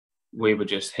we were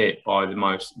just hit by the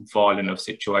most violent of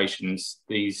situations.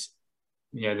 The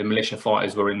militia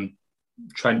fighters were in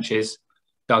trenches,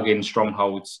 dug in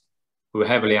strongholds. We were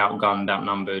heavily outgunned,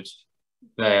 outnumbered.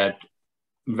 They had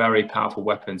very powerful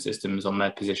weapon systems on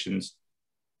their positions.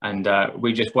 And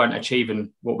we just weren't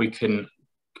achieving what we can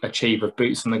achieve with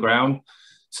boots on the ground.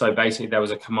 So basically there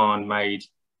was a command made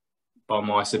by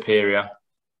my superior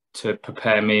to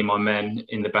prepare me and my men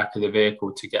in the back of the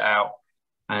vehicle to get out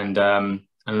and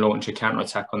launch a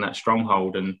counterattack on that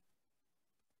stronghold. And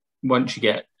once you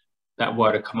get that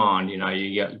word of command,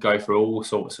 you go through all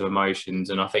sorts of emotions.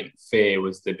 And I think fear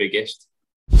was the biggest.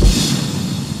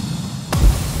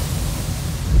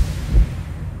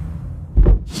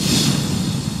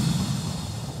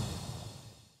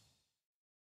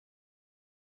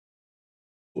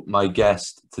 My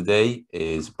guest today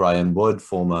is Brian Wood,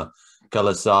 former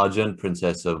Colour Sergeant,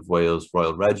 Princess of Wales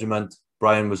Royal Regiment.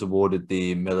 Brian was awarded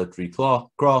the Military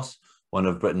Cross, one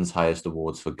of Britain's highest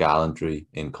awards for gallantry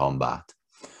in combat.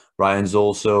 Brian's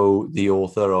also the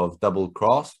author of Double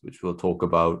Cross, which we'll talk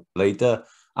about later,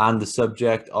 and the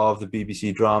subject of the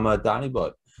BBC drama Danny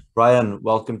Boy. Brian,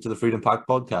 welcome to the Freedom Pack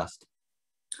podcast.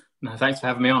 No, thanks for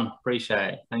having me on.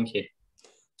 Appreciate it. Thank you.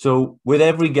 So with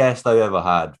every guest I ever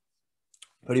had,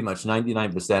 pretty much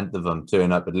 99% of them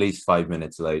turn up at least 5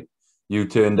 minutes late. You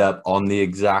turned up on the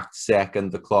exact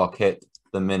second the clock hit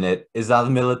the minute. Is that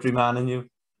the military man in you?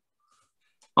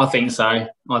 I think so.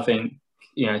 I think,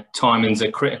 timings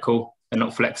are critical. They're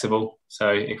not flexible. So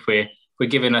if we're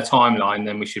given a timeline,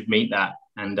 then we should meet that.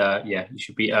 And you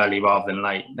should be early rather than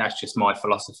late. That's just my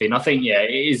philosophy. And I think,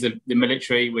 it is the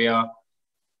military. We are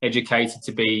educated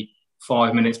to be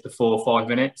 5 minutes before 5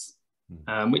 minutes,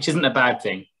 which isn't a bad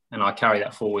thing. And I carry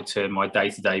that forward to my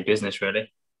day-to-day business, really.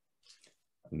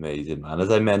 Amazing, man. As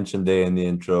I mentioned there in the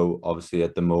intro, obviously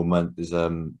at the moment there's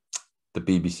the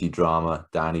BBC drama,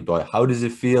 Danny Boy. How does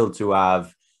it feel to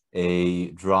have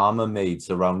a drama made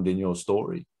surrounding your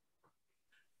story?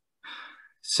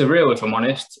 Surreal, if I'm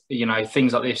honest.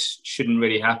 Things like this shouldn't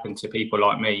really happen to people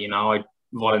like me. I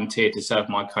volunteered to serve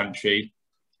my country,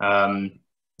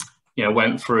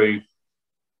 went through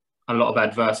a lot of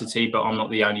adversity, but I'm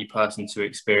not the only person to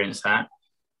experience that.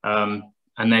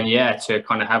 And then, to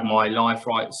kind of have my life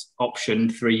rights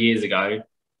optioned 3 years ago,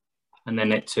 and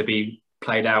then it to be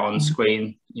played out on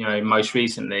screen, most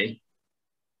recently,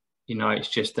 it's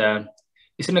just,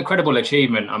 it's an incredible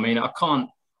achievement. I mean, I can't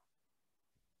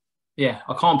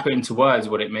put into words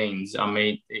what it means. I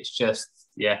mean, it's just,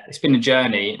 it's been a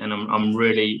journey, and I'm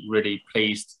really, really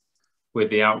pleased with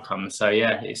the outcome. So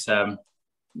it's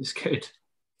good.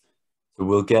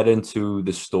 We'll get into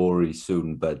the story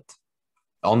soon, but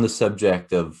on the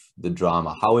subject of the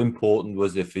drama, how important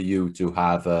was it for you to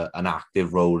have an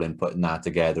active role in putting that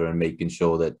together and making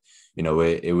sure that,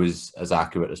 it was as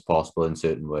accurate as possible in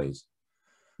certain ways?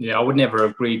 Yeah, I would never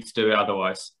have agreed to do it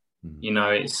otherwise.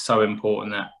 It's so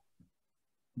important that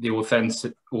the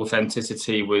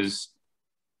authenticity was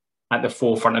at the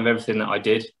forefront of everything that I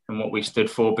did and what we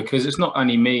stood for, because it's not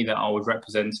only me that I was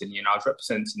representing. I was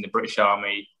representing the British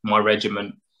Army, my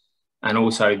regiment, and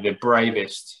also the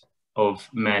bravest of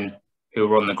men who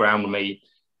were on the ground with me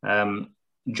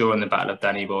during the Battle of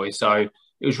Danny Boy. So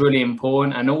it was really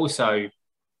important. And also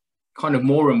kind of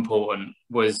more important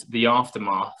was the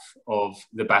aftermath of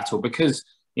the battle, because,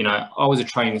 I was a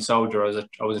trained soldier,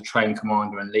 I was a trained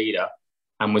commander and leader,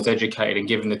 and was educated and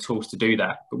given the tools to do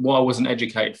that. But what I wasn't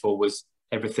educated for was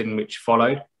everything which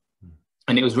followed.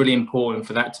 And it was really important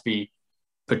for that to be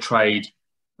portrayed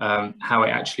how it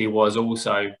actually was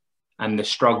also, and the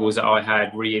struggles that I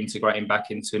had reintegrating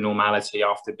back into normality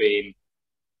after being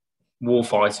war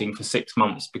fighting for 6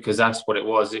 months, because that's what it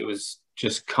was. It was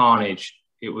just carnage.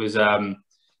 It was,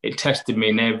 it tested me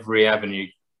in every avenue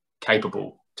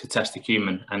capable to test a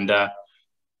human. And I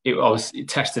was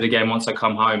tested again once I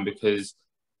come home, because,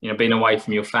 being away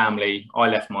from your family, I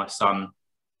left my son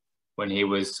when he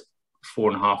was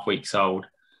 4.5 weeks old.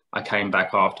 I came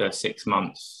back after 6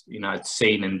 months. I'd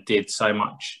seen and did so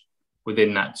much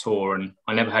within that tour, and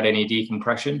I never had any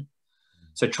decompression.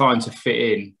 So trying to fit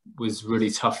in was really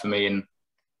tough for me. And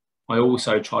I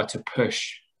also tried to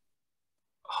push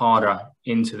harder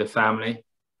into the family,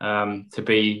 to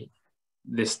be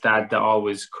this dad that I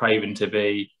was craving to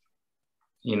be,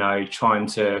 trying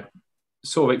to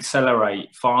sort of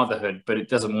accelerate fatherhood, but it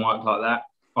doesn't work like that.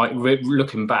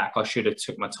 Looking back, I should have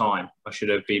took my time. I should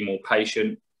have been more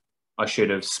patient. I should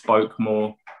have spoke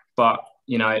more. But,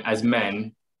 as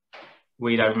men,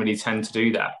 we don't really tend to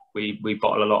do that. We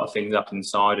bottle a lot of things up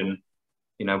inside, and,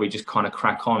 we just kind of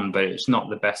crack on, but it's not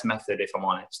the best method, if I'm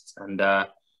honest. And, I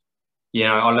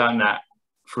learned that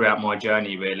throughout my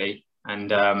journey, really.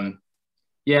 And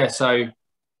yeah, so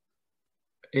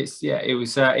it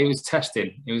was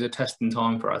testing. It was a testing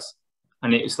time for us,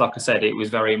 and it was, like I said, it was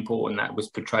very important that was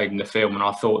portrayed in the film, and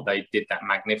I thought they did that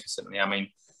magnificently. I mean,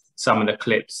 some of the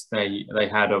clips they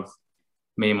had of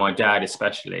me and my dad,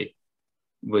 especially,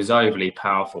 was overly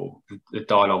powerful. The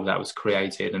dialogue that was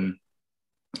created, and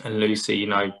Lucy, you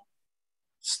know,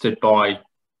 stood by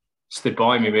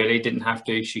me. Really, didn't have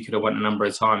to. She could have went a number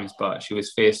of times, but she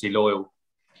was fiercely loyal.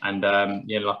 And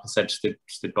yeah, like I said,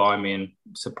 stood by me and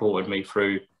supported me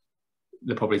through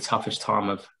the probably toughest time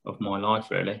of my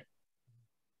life, really.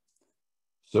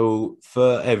 So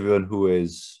for everyone who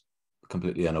is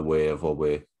completely unaware of what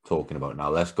we're talking about now,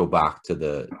 let's go back to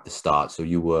the start. So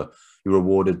you were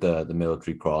awarded the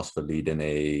Military Cross for leading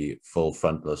a full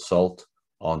frontal assault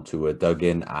onto a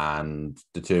dug-in and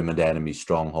determined enemy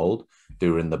stronghold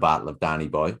during the Battle of Danny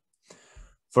Boy.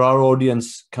 For our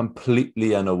audience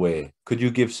completely unaware, could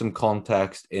you give some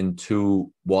context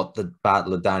into what the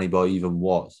Battle of Danny Boy even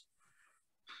was?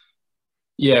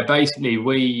 Yeah, basically,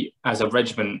 we as a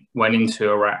regiment went into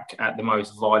Iraq at the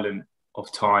most violent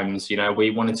of times. You know,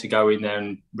 we wanted to go in there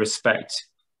and respect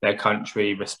their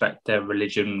country, respect their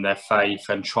religion, their faith,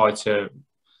 and try to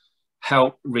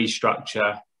help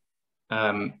restructure,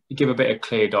 give a bit of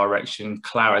clear direction,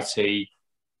 clarity,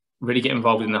 really get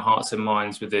involved in the hearts and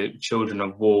minds with the children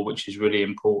of war, which is really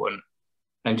important,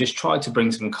 and just try to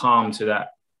bring some calm to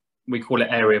that. We call it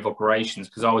area of operations,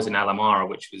 because I was in Al Amara,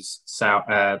 which was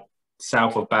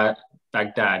south of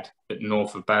Baghdad, but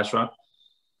north of Basra.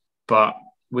 But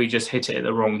we just hit it at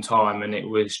the wrong time, and it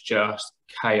was just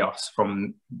chaos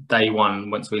from day one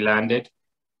once we landed.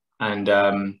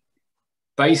 And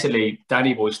basically,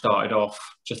 Danny Boy started off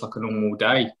just like a normal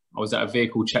day. I was at a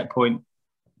vehicle checkpoint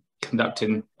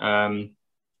conducting a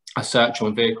search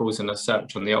on vehicles and a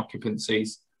search on the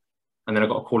occupancies. And then I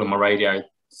got a call on my radio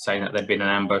saying that there'd been an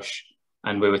ambush,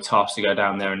 and we were tasked to go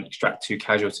down there and extract 2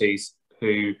 casualties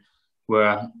who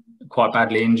were quite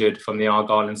badly injured from the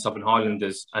Argyll and Southern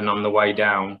Highlanders. And on the way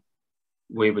down,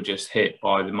 we were just hit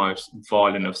by the most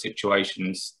violent of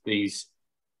situations. The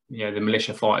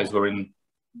militia fighters were in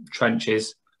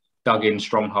trenches, dug in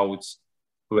strongholds.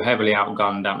 We were heavily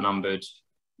outgunned, outnumbered.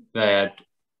 They had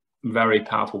very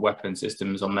powerful weapon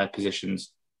systems on their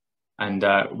positions. And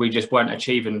we just weren't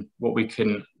achieving what we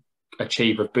can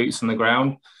achieve with boots on the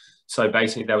ground. So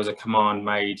basically there was a command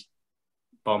made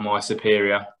by my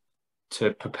superior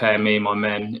to prepare me and my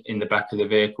men in the back of the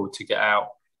vehicle to get out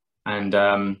and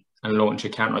launch a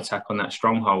counterattack on that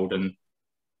stronghold. And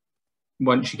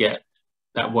once you get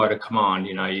that word of command,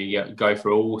 you know, you go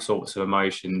through all sorts of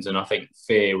emotions. And I think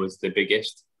fear was the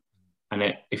biggest.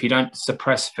 And if you don't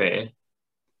suppress fear,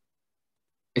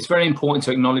 it's very important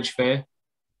to acknowledge fear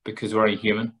because we're only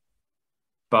human,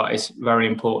 but it's very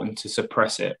important to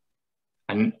suppress it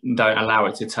and don't allow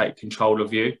it to take control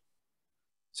of you.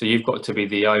 So you've got to be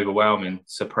the overwhelming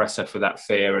suppressor for that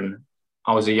fear. And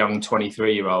I was a young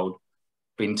 23-year-old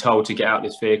being told to get out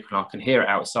this vehicle, and I can hear it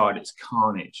outside. It's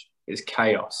carnage. It's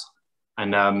chaos.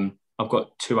 And I've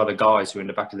got 2 other guys who are in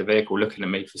the back of the vehicle looking at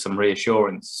me for some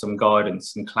reassurance, some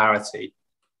guidance, some clarity,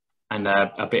 and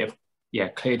a bit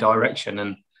of clear direction.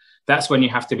 And that's when you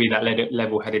have to be that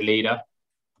level-headed leader.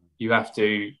 You have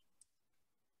to,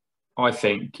 I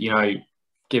think, you know,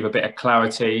 give a bit of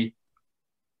clarity,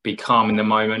 be calm in the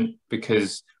moment,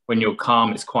 because when you're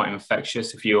calm, it's quite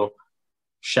infectious. If you're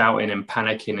shouting and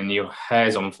panicking and your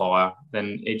hair's on fire,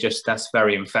 then that's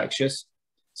very infectious.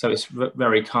 So it's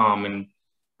very calm,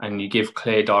 and you give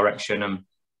clear direction.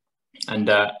 And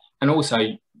also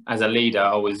as a leader,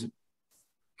 I was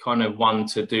kind of one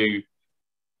to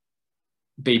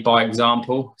be by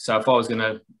example. So if I was going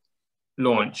to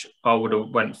launch, I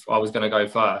was going to go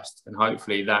first, and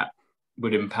hopefully that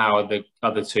would empower the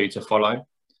other 2 to follow.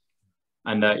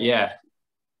 And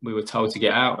we were told to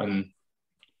get out, and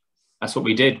that's what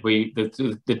we did.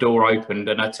 The door opened,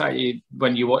 and I tell you,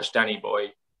 when you watch Danny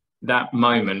Boy, that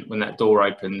moment when that door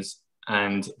opens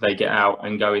and they get out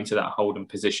and go into that holding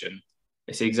position,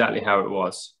 it's exactly how it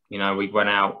was. You know, we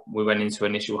went into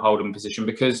initial holding position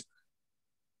because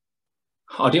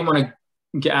I didn't want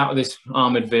to get out of this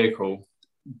armoured vehicle.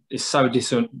 It's so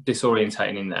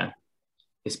disorientating in there.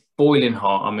 It's boiling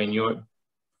hot. I mean, you're at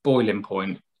boiling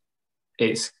point.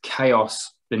 It's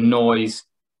chaos, the noise,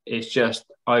 it's just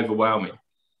overwhelming.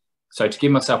 So to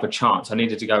give myself a chance, I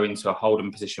needed to go into a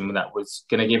holding position that was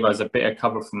going to give us a bit of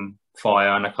cover from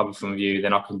fire and a cover from view.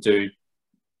 Then I can do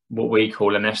what we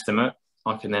call an estimate.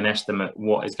 I can then estimate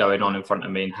what is going on in front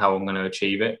of me and how I'm going to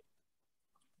achieve it.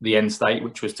 The end state,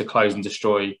 which was to close and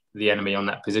destroy the enemy on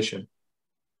that position.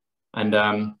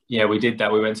 And we did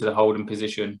that. We went to the holding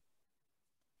position.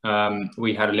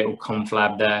 We had a little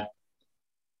conflab there.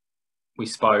 We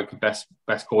spoke best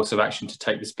course of action to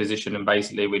take this position, and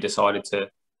basically we decided to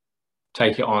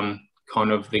take it on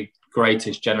kind of the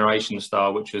greatest generation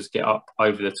style, which was get up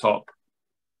over the top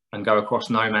and go across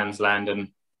no man's land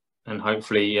and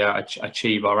hopefully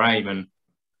achieve our aim. And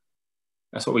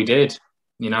that's what we did.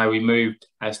 You know, we moved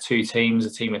as two teams,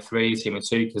 a team of three, a team of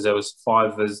two, because there was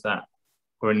 5 of us that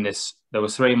were in this. There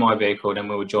was 3 in my vehicle, then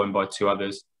we were joined by 2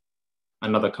 others,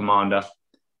 another commander.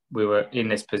 We were in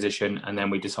this position, and then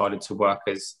we decided to work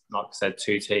as, like I said,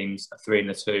 2 teams, a 3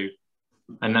 and a 2.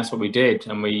 And that's what we did.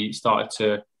 And we started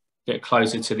to get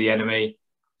closer to the enemy,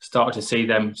 started to see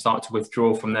them start to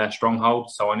withdraw from their stronghold.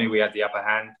 So I knew we had the upper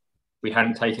hand. We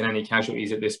hadn't taken any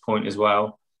casualties at this point as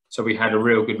well. So we had a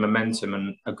real good momentum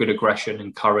and a good aggression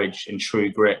and courage and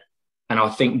true grit. And I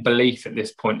think belief at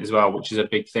this point as well, which is a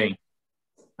big thing.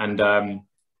 And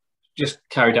just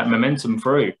carried that momentum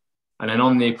through. And then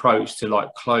on the approach to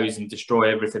like close and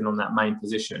destroy everything on that main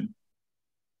position,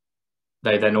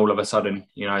 they then all of a sudden,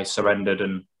 you know, surrendered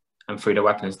and threw their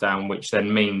weapons down, which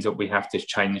then means that we have to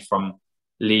change from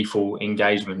lethal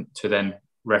engagement to then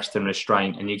rest and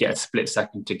restraint. And you get a split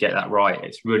second to get that right.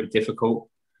 It's really difficult,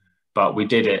 but we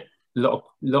did it. A lot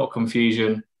of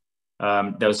confusion.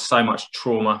 There was so much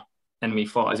trauma. Enemy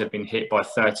fighters have been hit by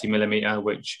 30mm,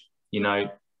 which, you know,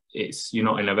 you're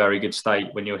not in a very good state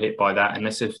when you're hit by that. And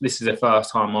this is the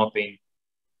first time I've been,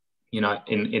 you know,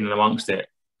 in and amongst it,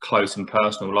 close and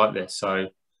personal like this. So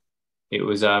it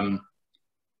was,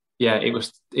 it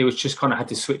was just kind of had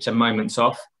to switch some moments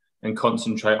off and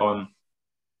concentrate on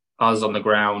us on the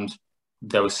ground.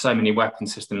 There was so many weapon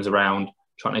systems around,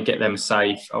 trying to get them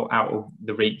safe out of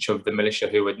the reach of the militia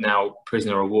who were now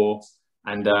prisoner of war,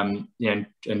 and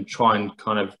and try and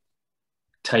kind of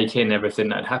take in everything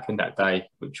that had happened that day,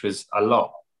 which was a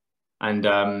lot.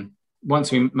 And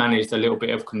once we managed a little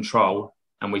bit of control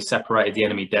and we separated the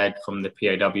enemy dead from the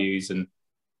POWs, and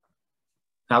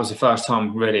that was the first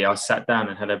time really I sat down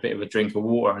and had a bit of a drink of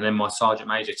water. And then my sergeant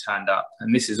major turned up,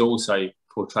 and this is also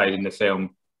portrayed in the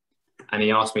film, and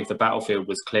he asked me if the battlefield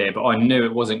was clear, but I knew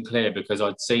it wasn't clear because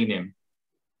I'd seen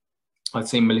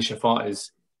militia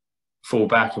fighters fall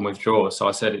back and withdraw. So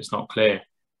I said, it's not clear.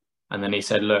 And then he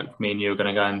said, look, me and you are going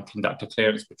to go and conduct a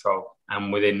clearance patrol.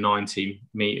 And within 90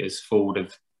 meters forward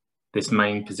of this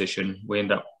main position, we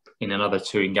end up in another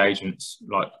 2 engagements,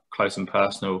 like close and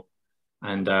personal.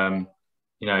 And,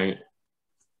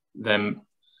 them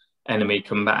enemy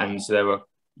combatants, they were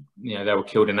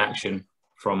killed in action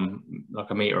from like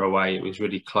a meter away. It was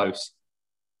really close.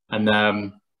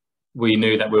 And we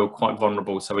knew that we were quite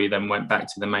vulnerable. So we then went back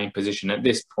to the main position. At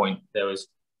this point, there was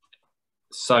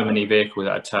so many vehicles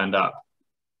that had turned up.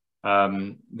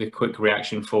 The quick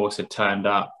reaction force had turned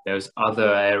up. There was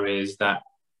other areas that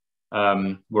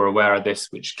were aware of this,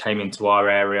 which came into our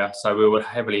area. So we were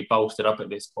heavily bolstered up at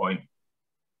this point.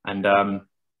 And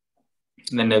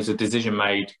then there was a decision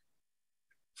made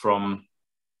from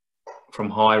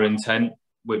higher intent,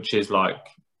 which is like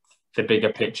the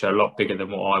bigger picture, a lot bigger than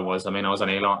what I was. I mean, I was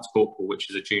only a lance corporal, which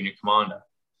is a junior commander.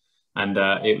 And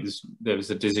there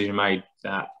was a decision made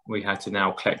that we had to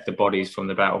now collect the bodies from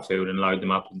the battlefield and load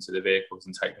them up into the vehicles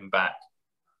and take them back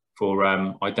for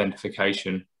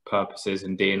identification purposes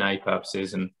and DNA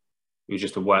purposes. And it was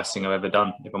just the worst thing I've ever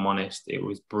done, if I'm honest. It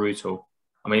was brutal.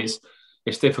 I mean,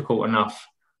 it's difficult enough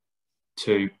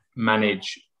to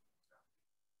manage,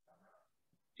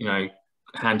 you know,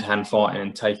 hand-to-hand fighting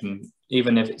and taking,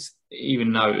 even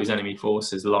though it was enemy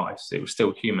forces' lives, it was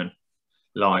still human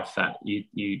life that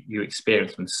you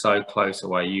experience from so close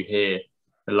away. You hear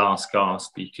the last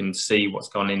gasp, you can see what's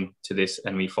gone into this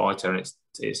enemy fighter, and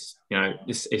it's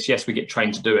yes, we get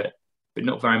trained to do it, but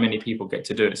not very many people get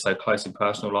to do it so close and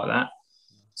personal like that.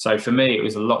 So for me, it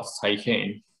was a lot to take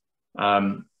in.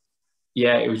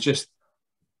 It was just,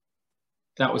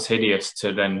 that was hideous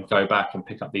to then go back and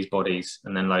pick up these bodies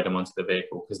and then load them onto the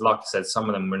vehicle. Because like I said, some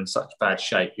of them were in such bad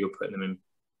shape, you were putting them in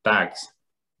bags.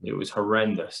 It was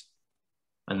horrendous.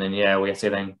 And then,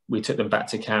 we took them back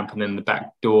to camp, and then the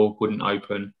back door wouldn't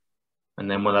open. And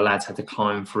then one of the lads had to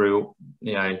climb through,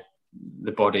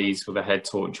 the bodies with a head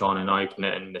torch on and open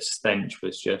it. And the stench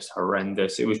was just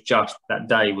horrendous. It was just, that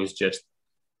day was just,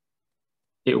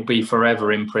 it will be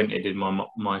forever imprinted in my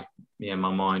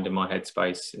mind and my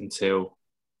headspace until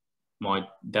my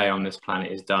day on this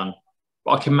planet is done.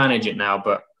 But I can manage it now,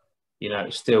 but,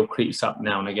 it still creeps up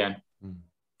now and again.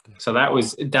 So that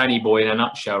was Danny Boy in a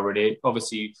nutshell, really.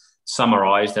 Obviously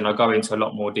summarised, and I go into a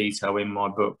lot more detail in my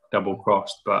book, Double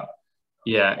Crossed. But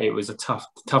yeah, it was a tough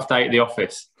day at the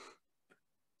office.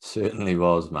 Certainly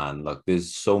was, man. Like,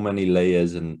 there's so many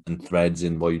layers and threads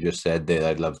in what you just said there.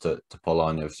 I'd love to pull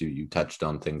on. If you touched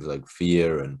on things like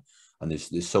fear and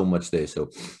there's so much there. So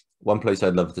one place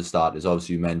I'd love to start is,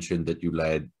 obviously you mentioned that you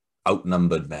led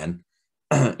outnumbered men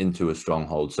into a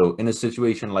stronghold. So in a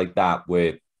situation like that,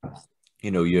 where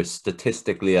you're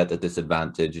statistically at a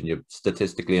disadvantage and you're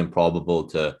statistically improbable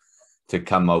to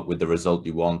come out with the result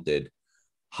you wanted,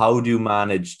 how do you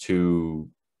manage to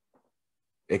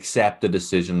accept a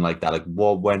decision like that? Like,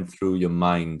 what went through your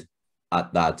mind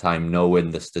at that time,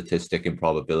 knowing the statistic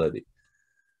improbability?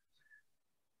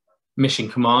 Mission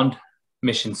command,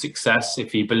 mission success.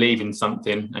 If you believe in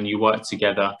something and you work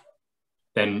together,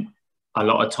 then a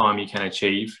lot of time you can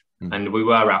achieve. And we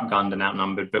were outgunned and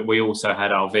outnumbered, but we also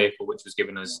had our vehicle, which was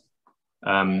giving us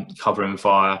cover and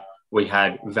fire. We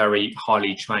had very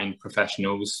highly trained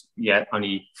professionals, yet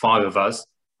only 5 of us.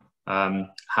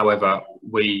 However,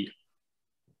 we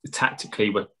tactically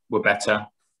were better.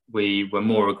 We were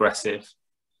more aggressive.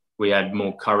 We had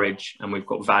more courage, and we've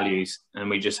got values. And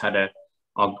we just had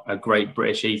a great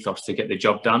British ethos to get the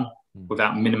job done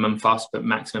without minimum fuss, but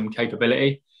maximum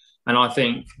capability. And I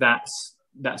think that's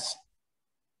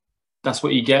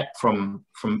what you get from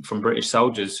British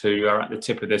soldiers who are at the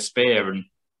tip of their spear. And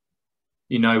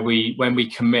when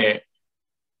we commit,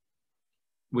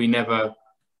 we never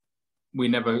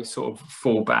sort of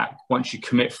fall back. Once you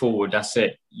commit forward, that's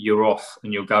it. You're off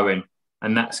and you're going.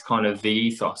 And that's kind of the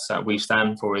ethos that we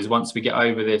stand for, is once we get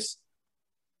over this,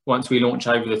 once we launch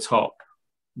over the top,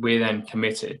 we're then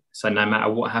committed. So no matter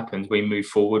what happens, we move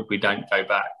forward. We don't go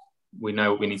back. We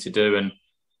know what we need to do.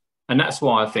 And that's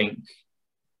why I think,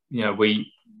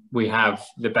 we have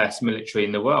the best military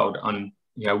in the world. And,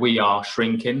 we are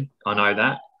shrinking. I know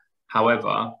that.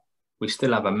 However, we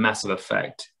still have a massive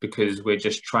effect because we're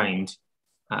just trained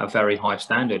at a very high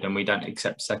standard, and we don't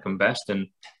accept second best. And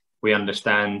we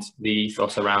understand the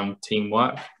ethos around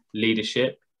teamwork,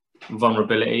 leadership,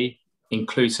 vulnerability,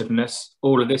 inclusiveness.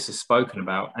 All of this is spoken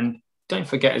about. And don't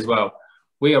forget as well,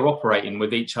 we are operating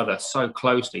with each other so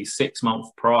closely 6 months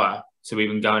prior to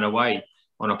even going away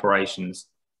on operations.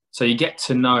 So you get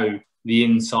to know the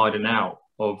inside and out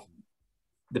of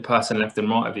the person left and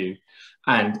right of you.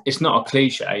 And it's not a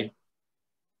cliche.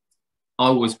 I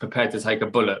was prepared to take a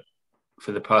bullet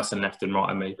for the person left and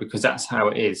right of me, because that's how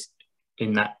it is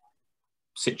in that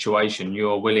situation.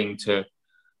 You're willing to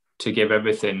give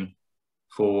everything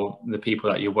for the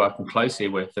people that you're working closely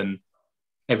with, and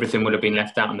everything would have been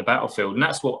left out on the battlefield. And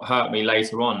that's what hurt me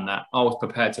later on, that I was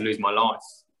prepared to lose my life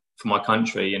for my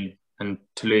country and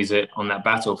to lose it on that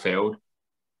battlefield,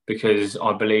 because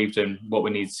I believed in what we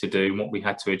needed to do and what we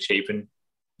had to achieve. And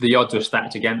the odds were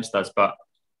stacked against us, but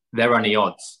they're only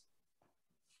odds.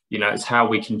 It's how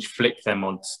we can flick them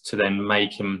odds to then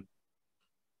make them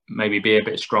maybe be a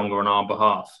bit stronger on our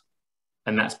behalf.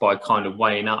 And that's by kind of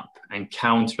weighing up and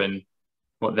countering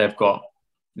what they've got.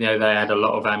 They had a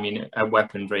lot of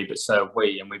weaponry, but so have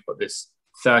we. And we've got this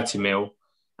 30 mil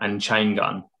and chain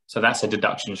gun. So that's a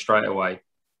deduction straight away.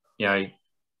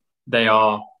 They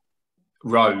are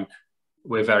rogue.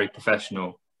 We're very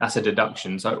professional. That's a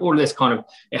deduction. So all of this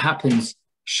it happens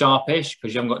sharpish,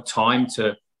 because you haven't got time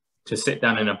to sit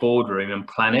down in a boardroom and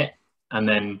plan it and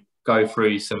then go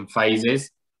through some phases.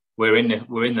 We're in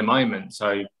the moment.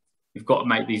 So you've got to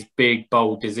make these big,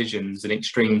 bold decisions in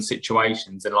extreme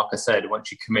situations. And like I said,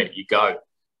 once you commit, you go.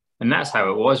 And that's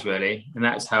how it was, really. And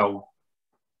that's how,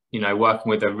 working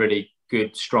with a really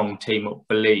good, strong team that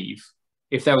believe.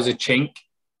 If there was a chink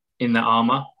in the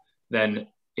armour, then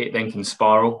it then can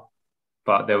spiral.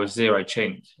 But there was zero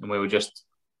chink, and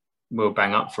we'll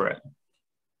bang up for it.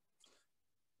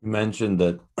 You mentioned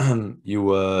that you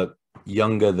were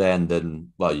younger then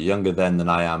than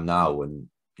I am now, and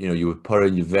you were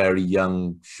putting your very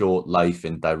young, short life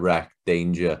in direct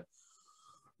danger.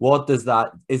 Is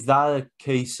that a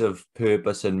case of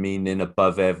purpose and meaning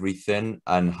above everything?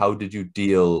 And how did you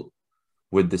deal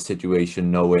with the situation,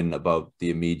 knowing about the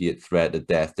immediate threat of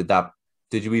death?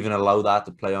 Did you even allow that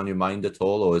to play on your mind at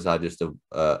all, or is that just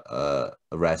a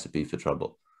recipe for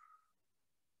trouble?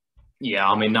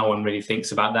 Yeah, no one really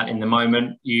thinks about that in the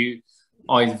moment.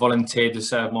 I volunteered to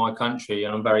serve my country,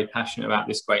 and I'm very passionate about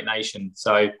this great nation.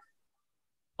 So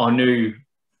I knew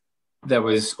there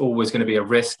was always going to be a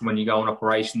risk when you go on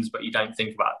operations, but you don't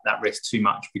think about that risk too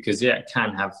much, because it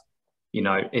can have,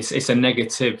 it's a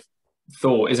negative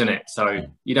thought, isn't it? So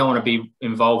you don't want to be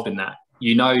involved in that.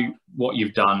 What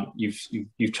you've done.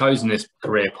 You've chosen this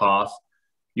career path.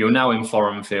 You're now in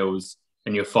foreign fields,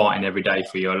 and you're fighting every day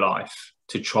for your life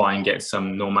to try and get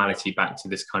some normality back to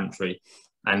this country.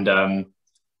 And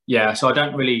so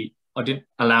I didn't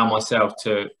allow myself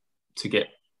to get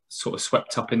sort of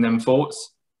swept up in them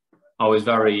thoughts. I was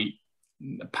very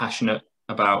passionate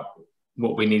about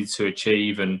what we needed to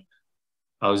achieve, and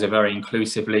I was a very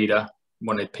inclusive leader,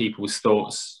 wanted people's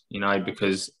thoughts, you know,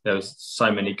 because there was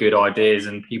so many good ideas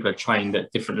and people are trained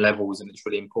at different levels, and it's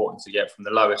really important to get from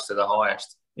the lowest to the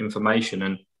highest information.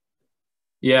 And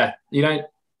yeah, you know,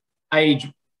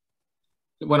 age,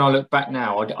 when I look back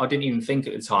now, I didn't even think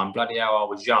at the time, bloody hell, I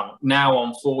was young. Now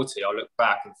I'm 40, I look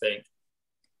back and think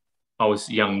I was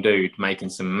a young dude making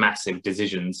some massive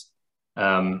decisions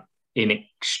in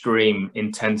extreme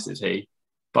intensity.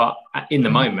 But in the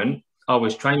moment, I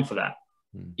was trained for that,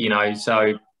 you know.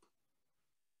 So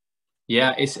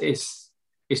yeah, it's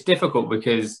difficult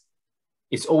because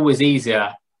it's always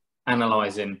easier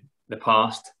analysing the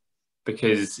past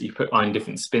because you put on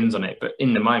different spins on it. But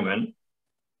in the moment,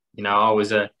 you know, I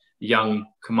was a young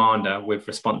commander with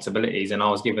responsibilities, and I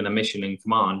was given a mission in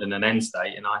command and an end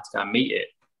state, and I had to go and meet it.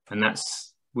 And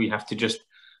we have to just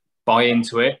buy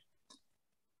into it.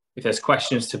 If there's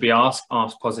questions to be asked,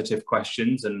 ask positive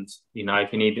questions. And, you know,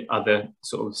 if you need other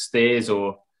sort of steers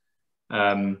or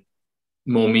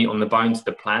more meat on the bone to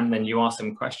the plan, then you ask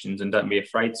them questions and don't be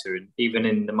afraid to. And even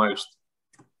in the most,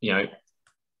 you know,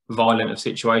 violent of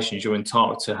situations, you're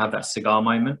entitled to have that cigar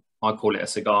moment. I call it a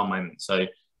cigar moment. So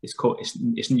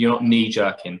you're not knee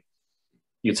jerking.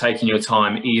 You're taking your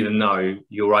time, even though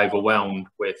you're overwhelmed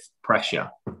with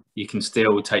pressure. You can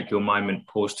still take your moment,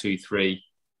 pause 2, 3,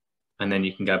 and then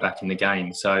you can go back in the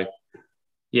game. So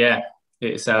yeah,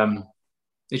 it's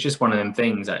just one of them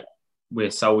things that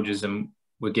we're soldiers and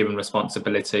we're given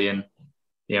responsibility, and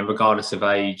yeah, regardless of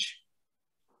age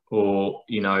or,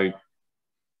 you know,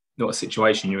 what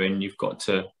situation you're in, you've got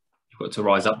to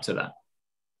rise up to that.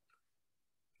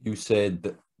 You said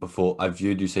that before, I've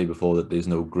heard you say before that there's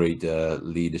no greater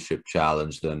leadership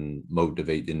challenge than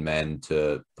motivating men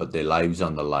to put their lives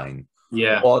on the line.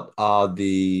 Yeah. What are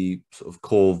the sort of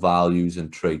core values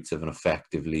and traits of an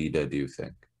effective leader, do you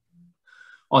think?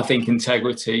 I think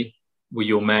integrity with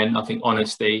your men. I think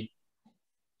honesty,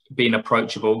 being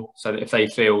approachable, so that if they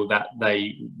feel that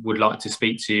they would like to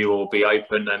speak to you or be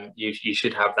open, then you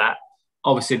should have that.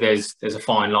 Obviously, there's a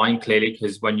fine line, clearly,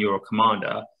 because when you're a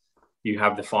commander, you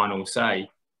have the final say.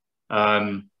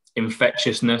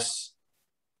 Infectiousness,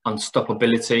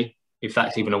 unstoppability, if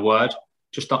that's even a word,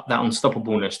 just that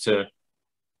unstoppableness to,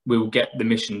 we will get the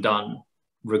mission done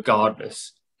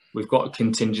regardless. We've got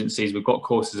contingencies, we've got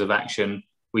courses of action.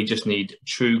 We just need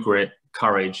true grit,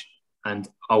 courage, and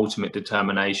ultimate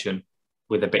determination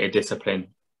with a bit of discipline.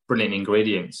 Brilliant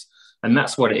ingredients. And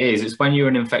that's what it is. It's when you're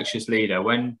an infectious leader,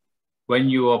 when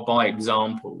you are by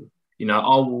example. You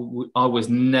know, I was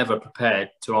never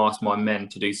prepared to ask my men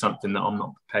to do something that I'm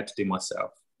not prepared to do myself.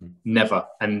 Never.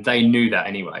 And they knew that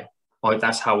anyway.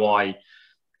 That's how I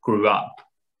grew up.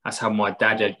 That's how my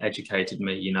dad educated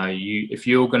me. You know, if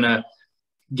you're going to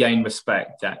gain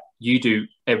respect, that you do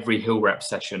every hill rep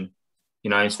session.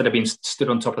 You know, instead of being stood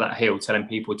on top of that hill telling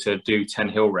people to do 10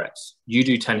 hill reps, you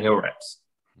do 10 hill reps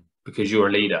because you're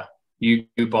a leader. You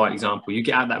by example. You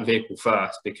get out of that vehicle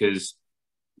first because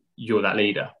you're that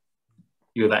leader.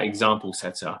 You're that example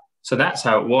setter. So that's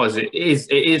how it was. It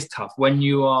is tough when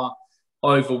you are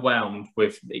overwhelmed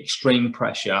with extreme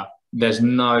pressure. There's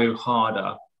no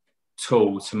harder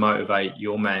tool to motivate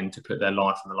your men to put their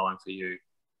life on the line for you,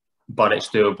 but it's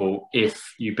doable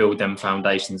if you build them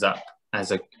foundations up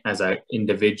as a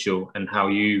individual. And how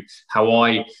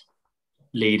I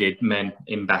leaded men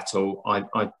in battle,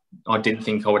 I didn't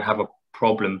think I would have a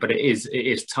problem, but it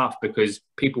is tough because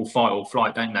people fight or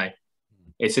flight, don't they?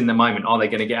 It's in the moment. Are they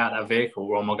going to get out of that vehicle,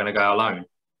 or am I going to go alone?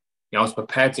 You know, I was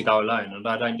prepared to go alone, and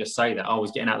I don't just say that. I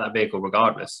was getting out of that vehicle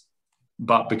regardless.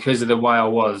 But because of the way I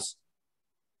was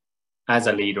as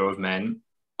a leader of men,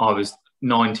 I was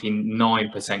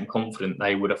 99% confident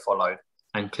they would have followed,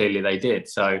 and clearly they did.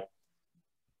 So,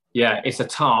 yeah, it's a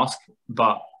task,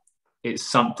 but it's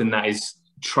something that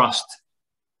trust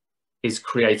is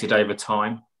created over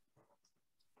time.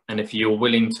 And if you're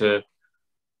willing to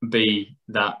be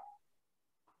that,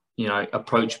 you know,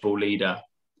 approachable leader,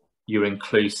 you're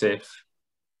inclusive,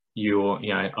 you're,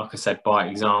 you know, like I said, by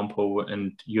example,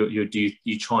 and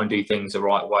you try and do things the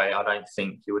right way, I don't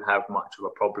think you would have much of a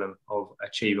problem of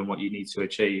achieving what you need to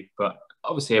achieve. But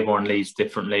obviously everyone leads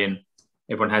differently and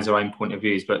everyone has their own point of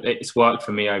views, but it's worked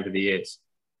for me over the years.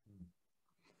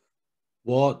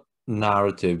 What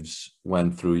narratives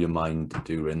went through your mind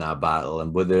during that battle,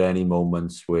 and were there any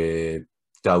moments where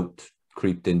doubt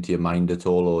creeped into your mind at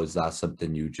all, or is that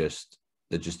something you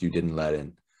didn't let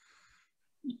in?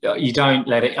 You don't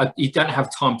let it. You don't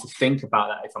have time to think about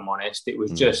that, if I'm honest. It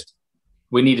was just,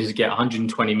 we needed to get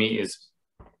 120 meters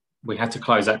we had to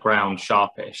close that ground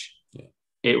sharpish. Yeah.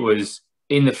 It was,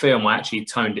 in the film, I actually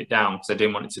toned it down because I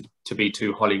didn't want it to be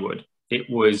too Hollywood. It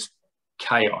was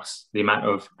chaos, the amount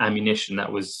of ammunition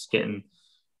that was getting,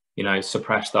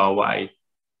 suppressed our way.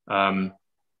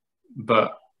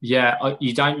 But yeah,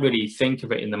 you don't really think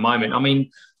of it in the moment. I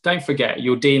mean, don't forget,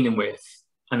 you're dealing with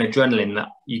an adrenaline that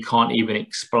you can't even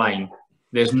explain.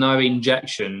 There's no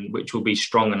injection which will be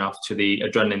strong enough to the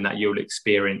adrenaline that you'll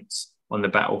experience on the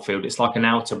battlefield. It's like an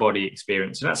outer body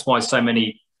experience. And that's why so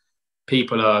many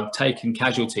people are taking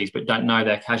casualties but don't know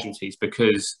they're casualties,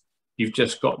 because you've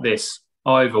just got this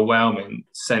overwhelming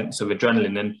sense of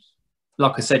adrenaline. And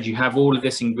like I said, you have all of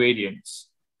this ingredients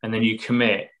and then you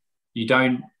commit. You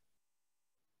don't...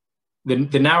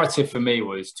 The narrative for me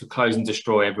was to close and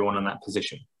destroy everyone in that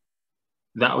position.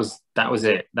 That was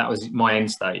it. That was my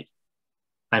end state.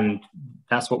 And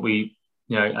that's what we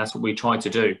tried to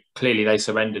do. Clearly they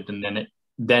surrendered, and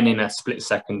then in a split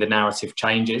second, the narrative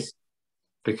changes,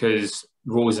 because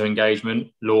rules of engagement,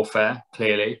 lawfare,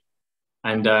 clearly.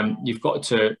 And you've got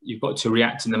to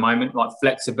react in the moment. Like,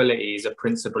 flexibility is a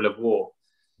principle of war.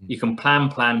 You can plan.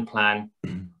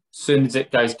 As soon as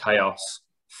it goes chaos,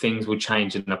 things will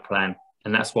change in the plan.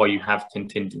 And that's why you have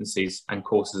contingencies and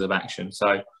courses of action.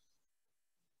 So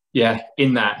yeah,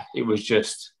 in that, it was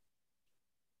just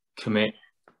commit,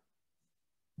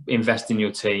 invest in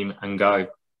your team and go.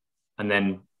 And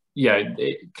then,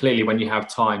 clearly when you have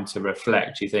time to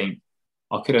reflect, you think,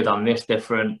 I could have done this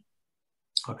different.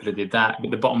 I could have did that.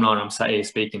 But the bottom line, I'm sat here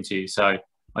speaking to you. So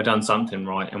I done something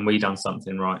right, and we done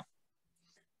something right.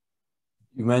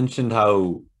 You mentioned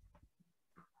how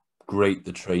great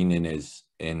the training is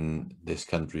in this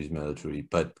country's military,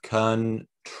 but can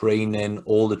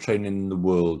all the training in the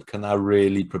world, can that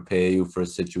really prepare you for a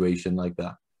situation like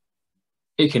that?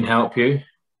 It can help you,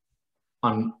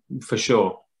 for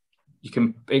sure. It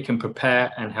can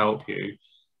prepare and help you,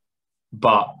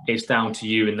 but it's down to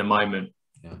you in the moment.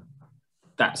 Yeah.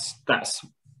 That's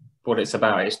what it's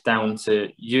about. It's down to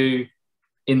you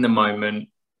in the moment,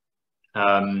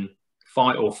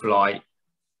 fight or flight.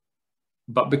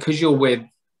 But because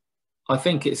I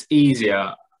think it's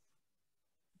easier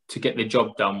to get the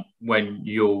job done when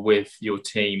you're with your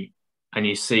team and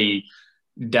you see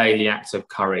daily acts of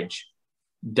courage,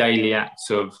 daily acts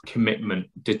of commitment,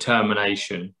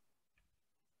 determination,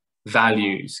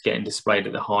 values getting displayed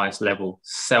at the highest level,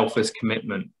 selfless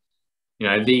commitment.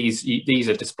 These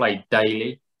are displayed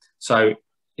daily. So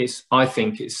I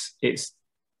think it's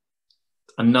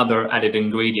another added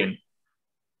ingredient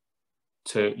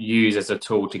to use as a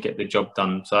tool to get the job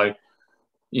done. So,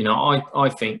 I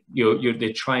think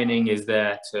the training is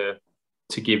there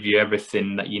to give you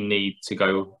everything that you need to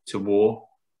go to war.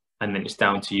 And then it's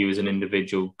down to you as an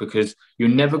individual, because you're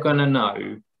never going to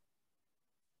know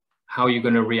how you're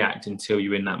going to react until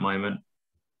you're in that moment.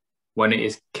 When it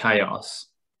is chaos,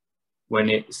 when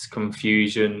it's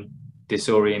confusion,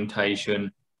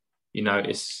 disorientation,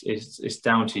 it's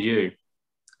down to you.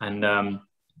 And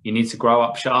you need to grow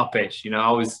up sharpish.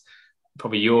 I was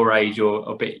probably your age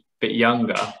or a bit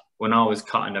younger when I was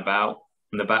cutting about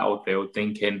on the battlefield,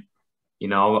 thinking,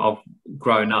 I've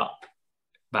grown up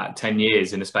about 10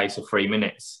 years in the space of 3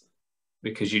 minutes,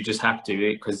 because you just have to,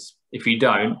 because if you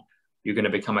don't, you're going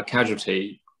to become a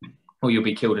casualty, or you'll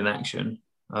be killed in action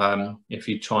if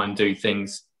you try and do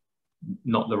things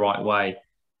not the right way.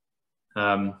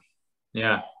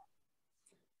 Yeah.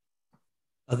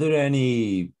 Are there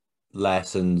any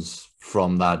lessons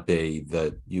from that day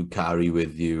that you carry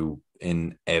with you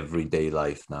in everyday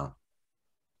life now?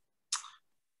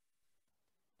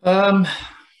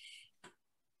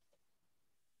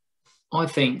 I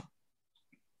think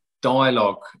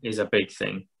dialogue is a big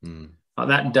thing. Like,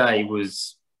 that day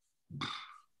was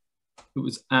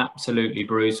absolutely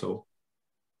brutal.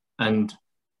 And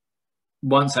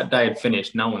once that day had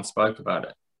finished, no one spoke about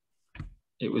it.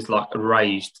 It was like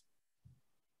erased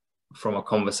from a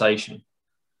conversation.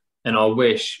 And I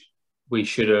wish we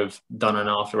should have done an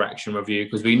after action review,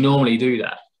 because we normally do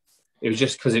that. It was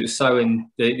just because it was so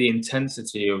the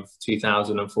intensity of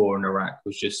 2004 in Iraq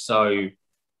was just so,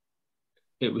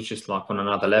 it was just like on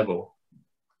another level.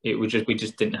 We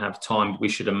just didn't have time. We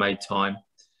should have made time.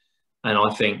 And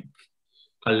I think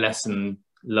a lesson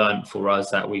learned for us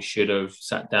that we should have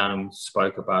sat down and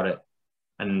spoke about it,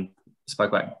 and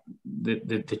spoke about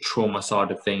the trauma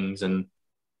side of things. And,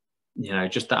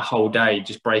 just that whole day,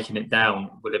 just breaking it down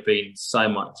would have been so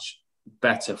much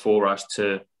better for us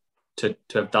to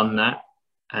have done that.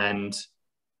 And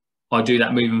I do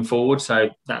that moving forward. So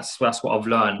that's what I've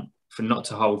learned, for not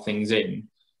to hold things in.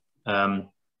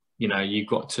 You've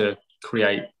got to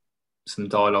create some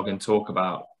dialogue and talk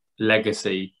about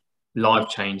legacy,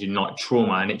 life-changing, like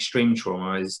trauma and extreme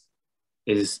trauma,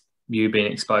 is you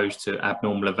being exposed to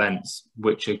abnormal events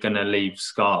which are going to leave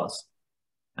scars,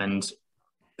 and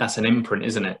that's an imprint,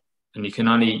 isn't it? And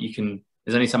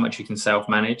there's only so much you can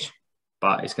self-manage,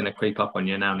 but it's going to creep up on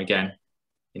you now and again,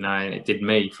 you know. And it did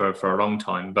me for a long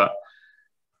time, but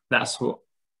that's what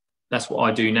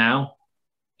I do now.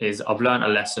 Is I've learned a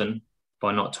lesson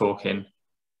by not talking,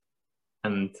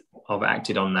 and I've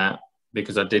acted on that,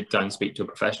 because I did go and speak to a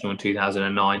professional in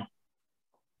 2009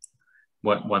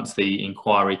 once the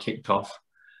inquiry kicked off.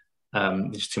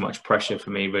 There's too much pressure for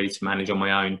me really to manage on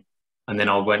my own. And then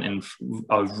I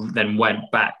then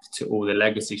went back to all the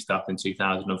legacy stuff in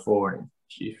 2004, and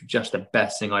it's just the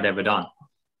best thing I'd ever done.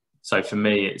 So for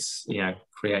me, it's, you know,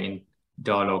 creating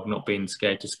dialogue, not being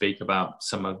scared to speak about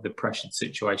some of the pressured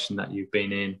situation that you've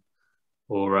been in,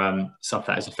 or stuff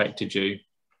that has affected you.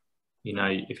 You know,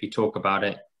 if you talk about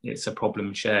it, it's a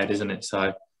problem shared, isn't it?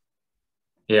 So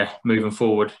yeah, moving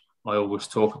forward, I always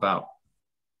talk about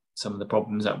some of the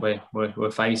problems that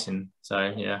we're facing.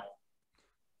 So yeah.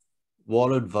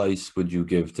 What advice would you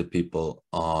give to people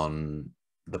on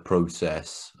the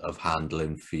process of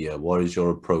handling fear? What is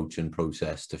your approach and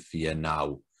process to fear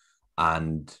now?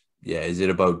 And yeah, is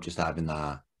it about just having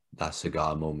that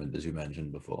cigar moment, as you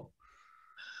mentioned before?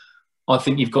 I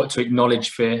think you've got to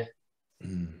acknowledge fear.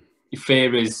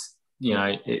 Fear is, you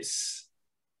know, it's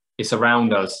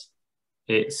around us.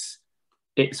 It's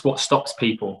what stops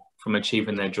people from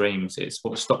achieving their dreams. It's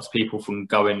what stops people from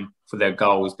going for their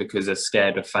goals, because they're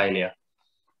scared of failure.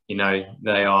 You know,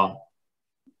 they're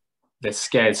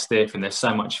scared stiff, and there's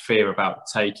so much fear about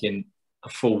taking a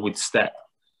forward step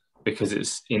because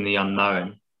it's in the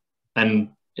unknown. And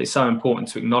it's so important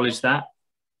to acknowledge that,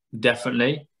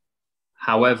 definitely.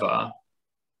 However,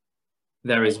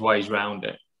 there is ways around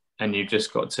it, and you've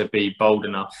just got to be bold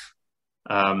enough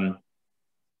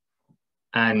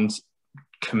and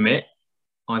commit.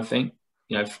 I think,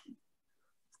 you know,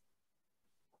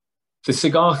 the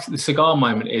cigar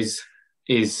moment is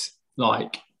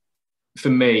like, for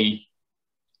me,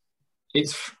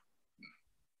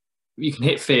 you can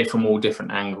hit fear from all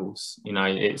different angles. You know,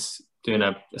 it's doing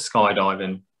a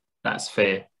skydiving, that's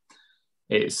fear.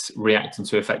 It's reacting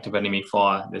to effective enemy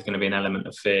fire. There's going to be an element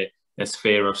of fear. There's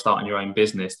fear of starting your own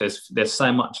business. There's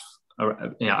so much,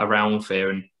 you know, around fear.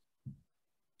 And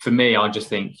for me, I just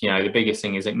think, you know, the biggest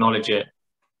thing is acknowledge it.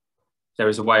 There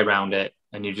is a way around it,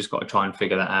 and you've just got to try and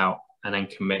figure that out, and then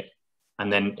commit.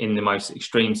 And then in the most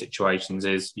extreme situations,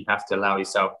 is you have to allow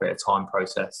yourself a bit of time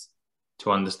process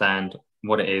to understand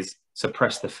what it is,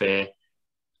 suppress the fear,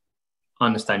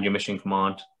 understand your mission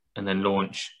command, and then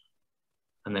launch,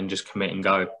 and then just commit and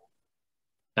go.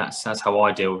 That's how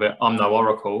I deal with it. I'm no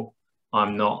oracle.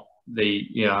 I'm not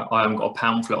you know, I haven't got a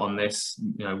pamphlet on this,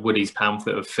 you know, Woody's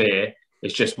pamphlet of fear.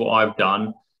 It's just what I've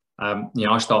done. You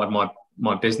know, I started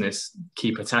my business,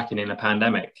 Keep Attacking, in a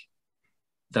pandemic.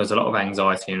 There was a lot of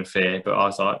anxiety and fear, but I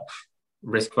was like,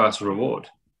 risk versus reward.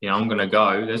 You know, I'm going to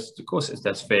go.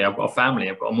 There's fear. I've got a family.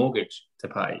 I've got a mortgage to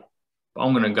pay. But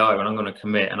I'm going to go, and I'm going to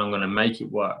commit, and I'm going to make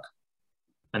it work.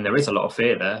 And there is a lot of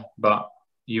fear there, but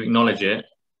you acknowledge it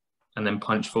and then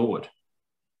punch forward.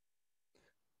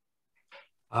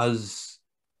 As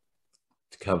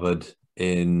covered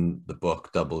in the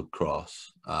book Double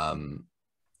Cross,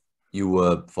 you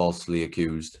were falsely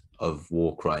accused of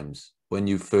war crimes. When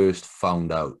you first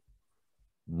found out,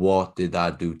 what did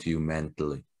that do to you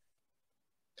mentally?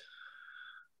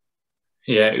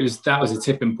 Yeah, that was a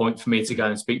tipping point for me to go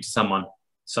and speak to someone.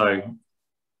 So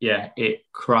yeah, it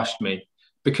crushed me,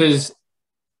 because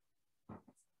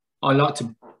I like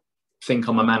to think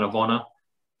I'm a man of honor,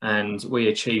 and we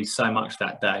achieved so much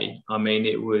that day. I mean,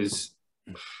 it was,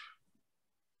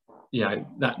 you know,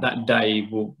 that day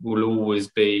will always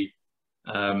be,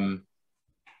 you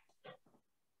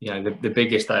know, the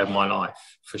biggest day of my life,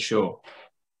 for sure.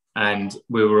 And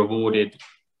we were awarded,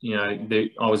 you know,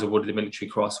 I was awarded the Military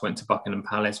Cross, went to Buckingham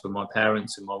Palace with my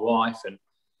parents and my wife. And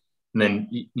then,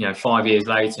 you know, 5 years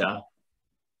later,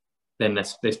 then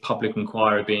this public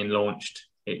inquiry being launched,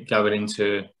 it going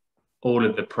into all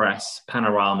of the press,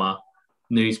 Panorama,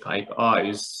 newspaper.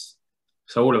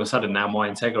 So all of a sudden now my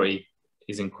integrity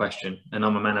is in question, and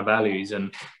I'm a man of values.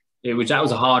 And that was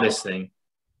the hardest thing.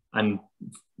 And,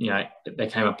 you know,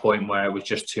 there came a point where it was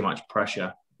just too much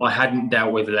pressure. I hadn't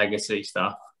dealt with the legacy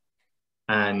stuff,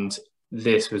 and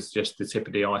this was just the tip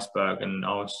of the iceberg. And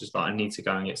I was just like, I need to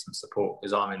go and get some support,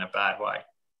 because I'm in a bad way.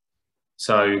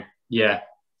 So yeah,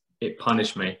 it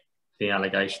punished me, the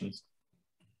allegations.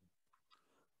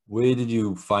 Where did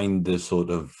you find the sort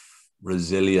of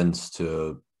resilience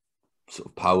to sort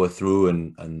of power through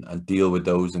and deal with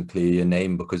those and clear your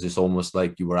name, because it's almost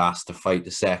like you were asked to fight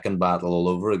the second battle all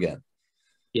over again?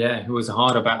 Yeah, it was a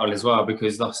harder battle as well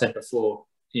because, like I said before,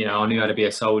 you know, I knew how to be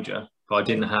a soldier, but I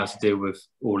didn't know how to deal with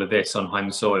all of this on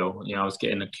home soil. You know, I was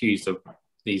getting accused of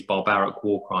these barbaric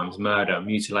war crimes, murder,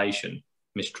 mutilation,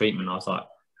 mistreatment. I was like,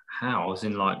 how? I was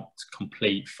in like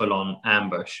complete full-on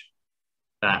ambush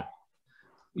that,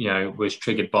 you know, was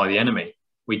triggered by the enemy.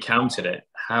 We countered it.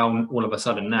 How all of a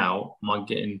sudden now am I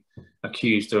getting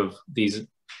accused of these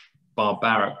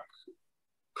barbaric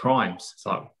crimes? It's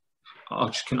like, I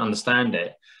just couldn't understand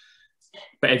it.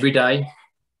 But every day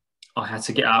I had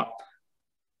to get up,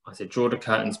 I said, draw the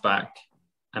curtains back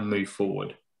and move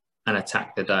forward and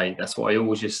attack the day. That's what I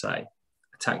always just say.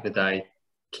 Attack the day,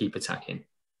 keep attacking.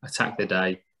 Attack the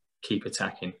day, keep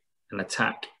attacking. And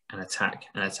attack and attack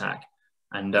and attack.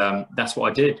 And that's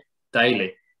what I did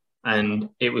daily. And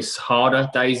it was harder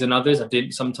days than others.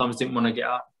 Sometimes didn't want to get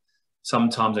up.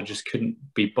 Sometimes I just couldn't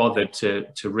be bothered to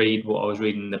read what I was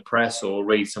reading in the press or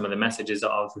read some of the messages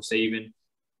that I was receiving.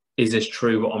 Is this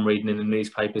true, what I'm reading in the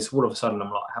newspapers? So all of a sudden, I'm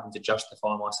like having to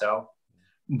justify myself.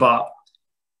 But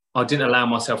I didn't allow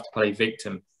myself to play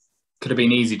victim. Could have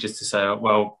been easy just to say,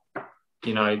 well,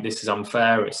 you know, this is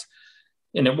unfair.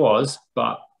 And it was,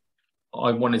 but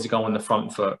I wanted to go on the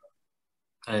front foot.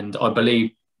 And I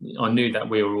knew that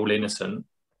we were all innocent.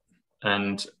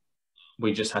 And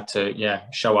we just had to,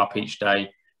 show up each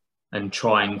day and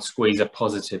try and squeeze a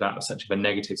positive out of such a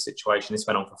negative situation. This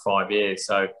went on for 5 years.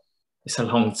 So it's a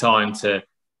long time to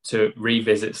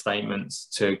revisit statements,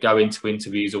 to go into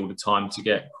interviews all the time, to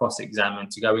get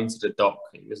cross-examined, to go into the dock.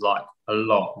 It was like a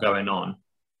lot going on.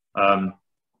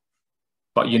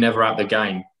 But you're never out the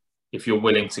game if you're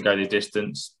willing to go the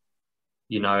distance,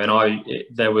 you know. And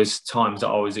there was times that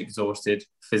I was exhausted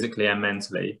physically and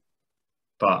mentally,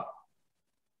 but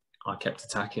I kept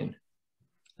attacking,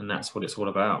 and that's what it's all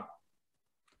about.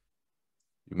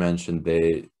 You mentioned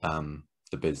the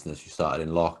business you started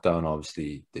in lockdown.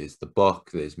 Obviously, there's the book,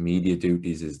 there's media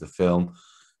duties, there's the film.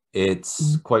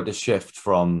 It's quite a shift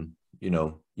from, you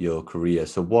know, your career.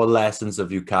 So what lessons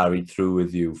have you carried through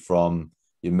with you from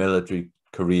your military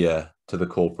career to the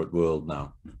corporate world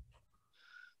now?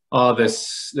 Oh,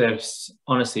 there's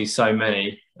honestly so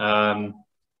many.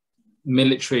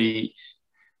 Military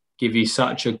give you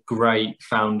such a great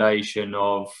foundation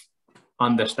of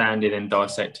understanding and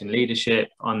dissecting leadership,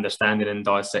 understanding and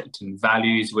dissecting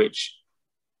values, which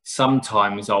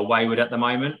sometimes are wayward at the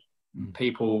moment.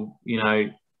 People, you know,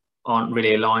 aren't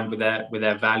really aligned with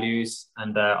their values,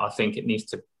 and I think it needs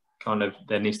to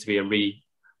there needs to be a I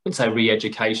wouldn't say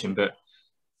re-education, but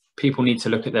people need to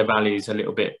look at their values a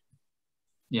little bit,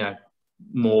 you know,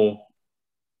 more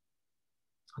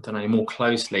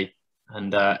closely.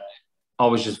 And I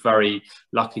was just very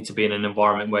lucky to be in an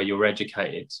environment where you're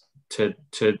educated to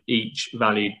each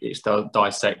value. It's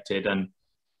dissected, and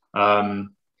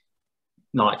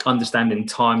like understanding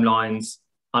timelines,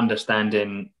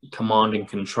 understanding command and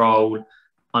control,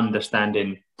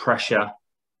 understanding pressure,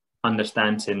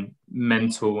 understanding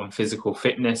mental and physical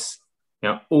fitness. You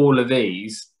know, all of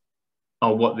these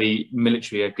are what the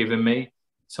military have given me.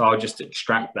 So I'll just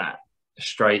extract that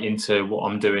straight into what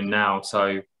I'm doing now.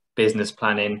 So business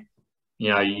planning, you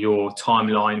know, your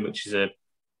timeline, which is a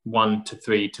 1 to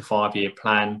 3 to 5 year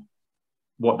plan,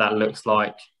 what that looks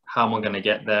like, how am I going to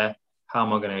get there, how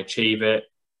am I going to achieve it,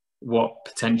 what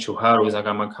potential hurdles I'm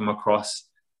going to come across.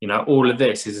 You know, all of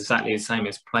this is exactly the same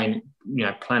as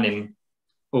planning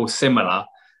or similar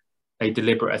a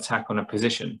deliberate attack on a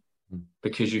position,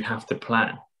 because you have to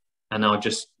plan. And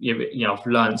I've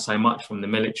learned so much from the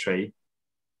military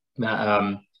that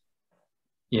I'm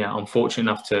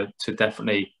fortunate enough to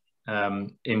definitely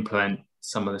implement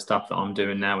some of the stuff that I'm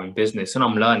doing now in business. And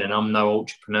I'm learning. I'm no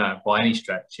entrepreneur by any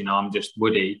stretch. You know, I'm just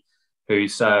Woody, who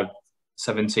served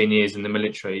 17 years in the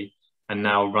military and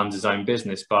now runs his own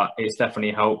business. But it's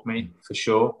definitely helped me for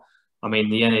sure. I mean,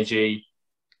 the energy,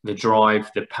 the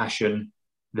drive, the passion,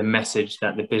 the message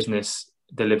that the business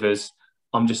delivers,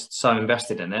 I'm just so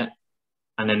invested in it.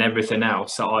 And then everything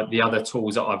else, the other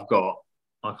tools that I've got,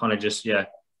 I kind of just,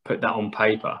 put that on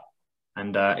paper.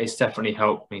 And it's definitely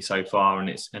helped me so far, and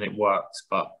it works.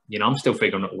 But, you know, I'm still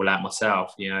figuring it all out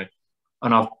myself, you know.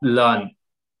 And I've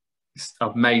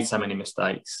made so many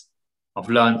mistakes. I've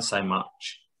learned so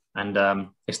much.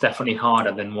 And it's definitely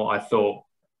harder than what I thought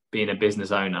being a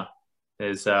business owner.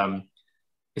 It's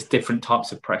different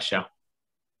types of pressure,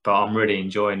 but I'm really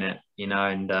enjoying it, you know,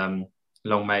 and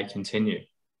long may it continue.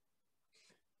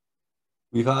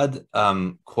 We've had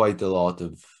quite a lot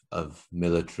of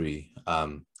military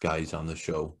guys on the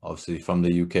show. Obviously, from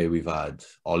the UK, we've had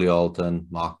Ollie Alton,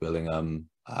 Mark Billingham,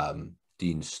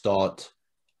 Dean Stott,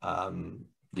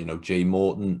 Jay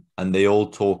Morton, and they all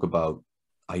talk about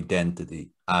identity.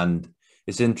 And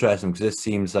it's interesting because this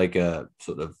seems like a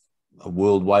sort of a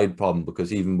worldwide problem,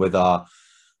 because even with our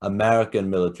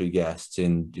American military guests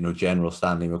in, General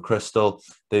Stanley McChrystal,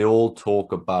 they all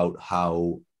talk about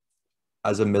how,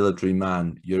 as a military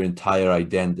man, your entire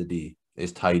identity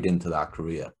is tied into that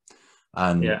career.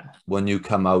 And when you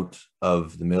come out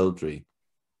of the military,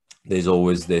 there's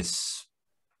always this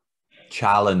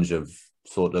challenge of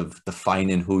sort of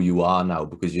defining who you are now,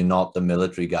 because you're not the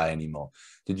military guy anymore.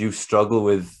 Did you struggle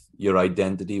with your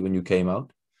identity when you came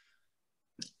out?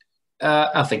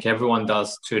 I think everyone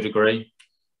does to a degree,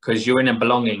 because you're in a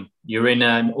belonging. You're in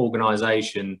an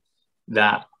organisation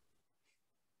that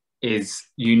is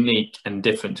unique and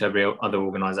different to every other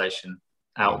organisation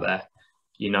out there.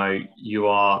 You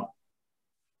are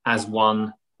as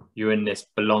one. You're in this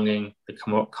belonging.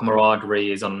 The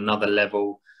camaraderie is on another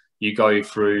level. You go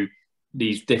through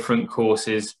these different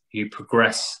courses. You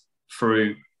progress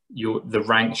through the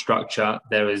rank structure.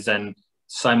 There is then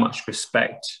so much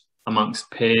respect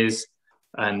amongst peers,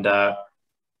 and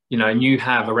and you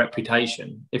have a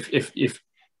reputation.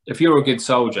 If you're a good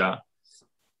soldier,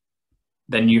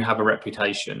 then you have a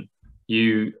reputation.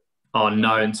 You are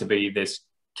known to be this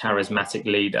charismatic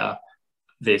leader,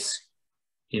 this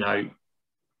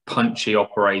punchy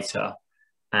operator,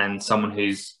 and someone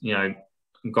who's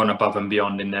gone above and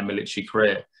beyond in their military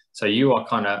career. So you are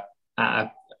kind of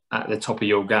at the top of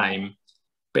your game.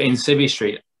 But in Civvy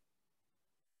Street,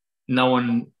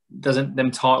 them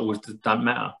titles don't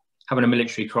matter. Having a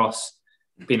military cross,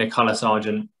 being a colour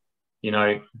sergeant,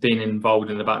 being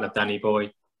involved in the Battle of Danny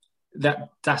Boy,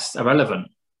 that's irrelevant.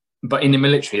 But in the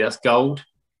military, that's gold.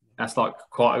 That's like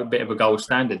quite a bit of a gold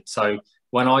standard. So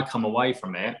when I come away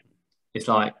from it, it's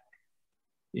like,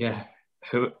 yeah,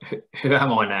 who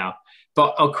am I now?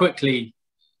 But I quickly,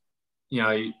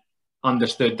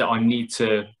 understood that I need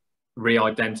to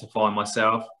re-identify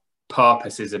myself.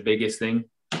 Purpose is the biggest thing,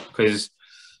 because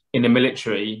in the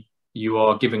military, you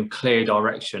are given clear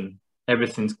direction.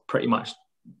 Everything's pretty much,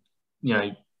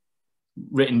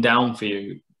 written down for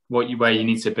you, where you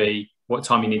need to be, what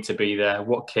time you need to be there,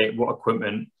 what kit, what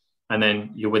equipment, and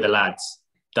then you're with the lads,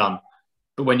 done.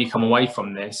 But when you come away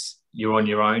from this, you're on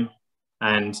your own,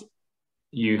 and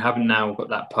you haven't now got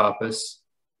that purpose,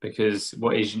 because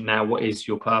what is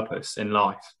your purpose in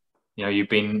life? You've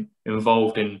been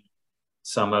involved in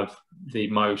some of the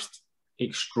most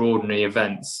extraordinary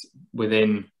events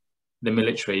within the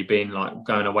military, being like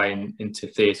going away into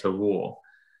theatre of war,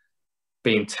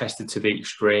 being tested to the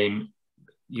extreme,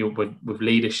 with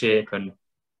leadership and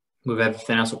with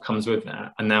everything else that comes with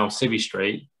that. And now Civvy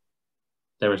Street,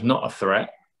 there is not a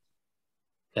threat.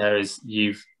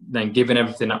 You've then given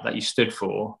everything up that you stood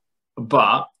for.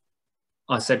 But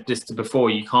I said this before,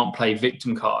 you can't play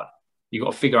victim card. You've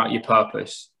got to figure out your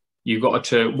purpose. You've got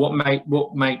to,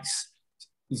 what makes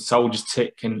soldiers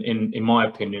tick, in my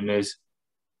opinion, is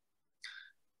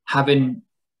having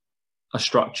a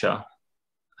structure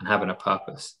and having a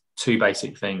purpose. Two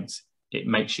basic things. It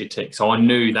makes you tick. So I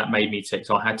knew that made me tick.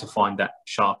 So I had to find that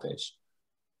sharpish.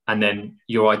 And then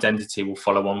your identity will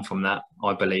follow on from that,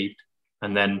 I believed.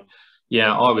 And then,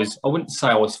 yeah, I wouldn't say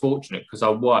I was fortunate, because I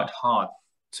worked hard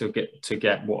to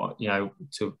get what,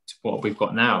 to what we've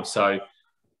got now. So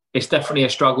it's definitely a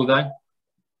struggle though.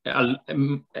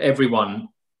 Everyone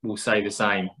will say the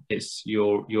same. It's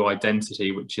your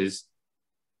identity, which is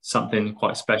something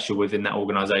quite special within that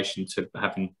organisation, to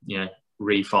having,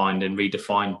 refined and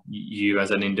redefine you as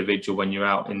an individual when you're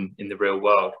out in the real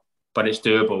world. But it's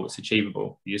doable, it's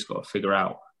achievable. You just got to figure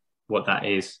out what that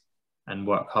is and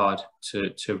work hard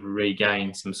to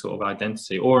regain some sort of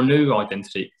identity, or a new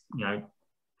identity.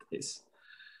 It's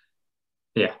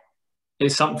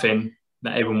something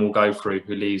that everyone will go through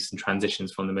who leaves and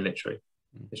transitions from the military.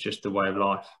 It's just the way of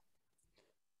life.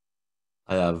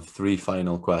 I have 3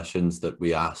 final questions that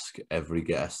we ask every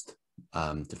guest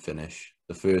to finish.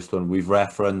 The first one, we've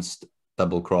referenced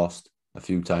Double Crossed a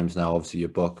few times now. Obviously, your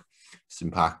book has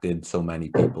impacted so many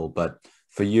people. But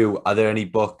for you, are there any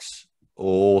books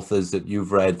or authors that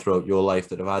you've read throughout your life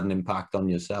that have had an impact on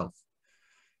yourself?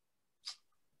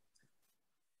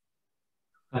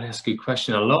 That's a good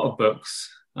question. A lot of books.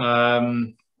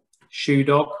 Shoe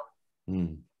Dog.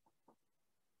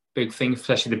 Big thing,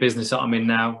 especially the business that I'm in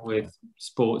now with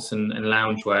sports and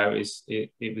loungewear.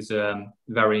 It was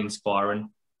very inspiring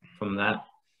from that.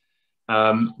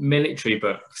 Military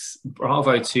books.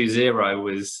 Bravo 20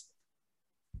 was,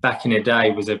 back in the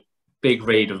day, was a big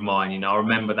read of mine. I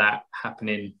remember that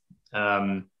happening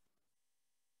growing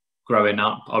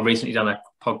up. I've recently done a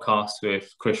podcast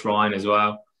with Chris Ryan as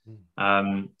well.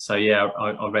 So yeah,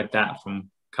 I read that from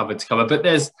cover to cover. But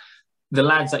there's the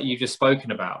lads that you've just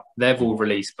spoken about, they've all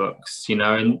released books, you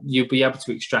know, and you'll be able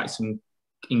to extract some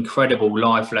incredible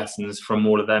life lessons from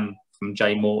all of them, from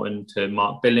Jay Morton to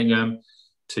Mark Billingham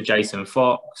to Jason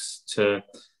Fox to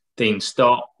Dean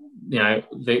Stott. You know,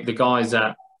 the guys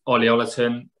at Ollie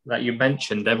Ollerton that you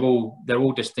mentioned, they're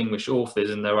all distinguished authors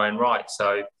in their own right.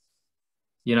 So,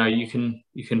 you know, you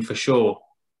can for sure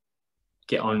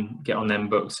get on them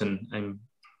books and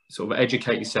sort of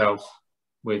educate yourself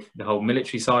with the whole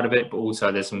military side of it, but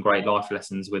also there's some great life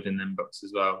lessons within them books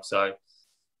as well. So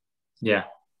yeah,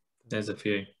 there's a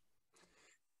few.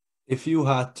 If you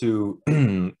had to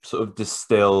sort of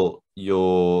distill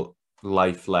your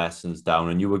life lessons down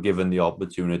and you were given the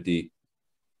opportunity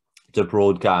to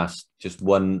broadcast just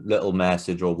one little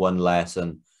message or one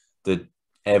lesson that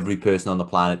every person on the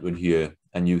planet would hear,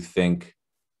 and you think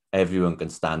everyone can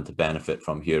stand to benefit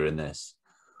from hearing this,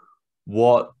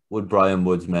 what would Brian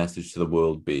Wood's message to the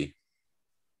world be?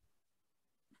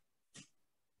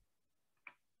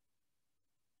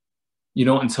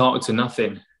 You're not entitled to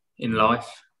nothing in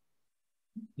life.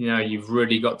 You know, you've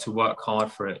really got to work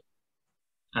hard for it.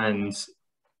 And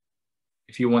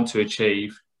if you want to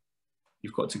achieve,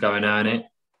 you've got to go and earn it.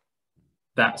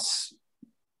 That's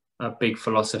a big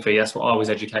philosophy. That's what I was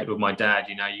educated with my dad.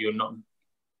 You know, you're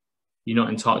not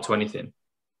entitled to anything.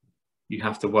 You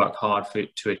have to work hard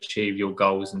to achieve your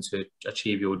goals and to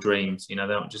achieve your dreams. You know,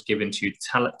 they're not just given to you.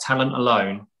 Talent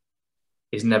alone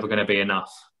is never going to be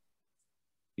enough.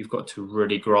 You've got to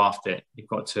really graft it. You've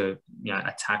got to, you know,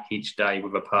 attack each day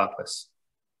with a purpose.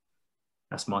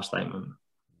 That's my statement.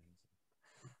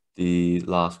 The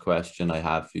last question I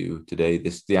have for you today,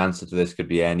 the answer to this could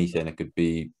be anything. It could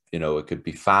be, you know, it could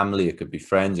be family, it could be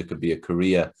friends, it could be a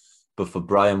career. But for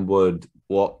Brian Wood,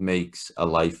 what makes a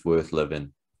life worth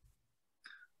living?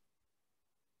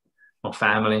 My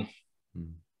family.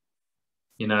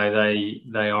 You know,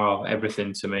 they are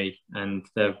everything to me, and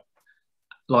they're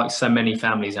like so many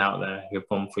families out there who have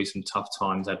gone through some tough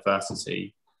times,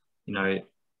 adversity. You know,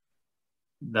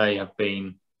 they have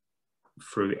been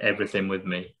through everything with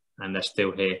me, and they're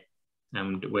still here,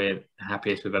 and we're the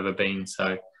happiest we've ever been.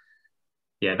 So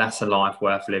yeah, that's a life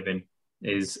worth living,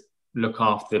 is look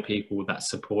after the people that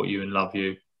support you and love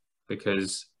you,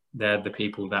 because they're the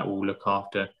people that will look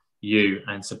after you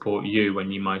and support you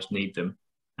when you most need them,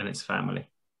 and it's family.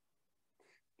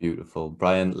 Beautiful.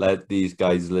 Brian, let these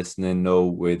guys listening know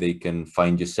where they can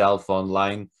find yourself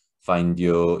online, find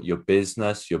your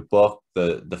business, your book,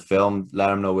 the film. Let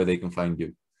them know where they can find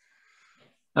you.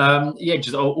 Yeah,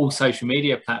 just all social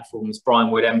media platforms. Brian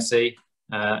Wood MC,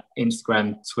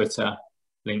 Instagram, Twitter,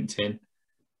 LinkedIn,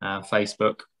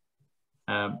 Facebook.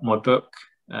 My book,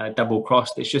 Double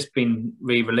Crossed, it's just been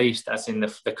re-released, as in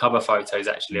the cover photos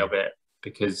actually of it,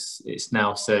 because it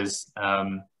now says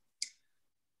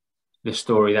the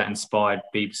story that inspired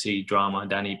BBC drama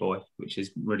Danny Boy, which is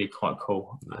really quite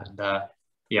cool. And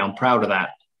yeah, I'm proud of that.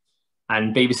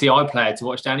 And BBC iPlayer to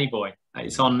watch Danny Boy.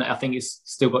 It's on, I think it's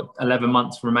still got 11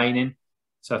 months remaining.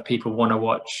 So if people want to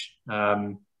watch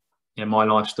my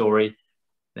life story,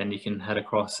 then you can head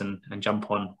across and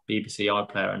jump on BBC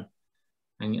iPlayer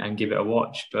and give it a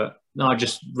watch. But no, I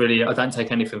don't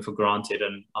take anything for granted.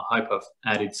 And I hope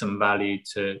I've added some value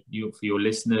to you, for your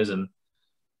listeners. And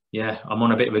yeah, I'm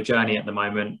on a bit of a journey at the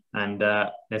moment, and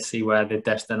let's see where the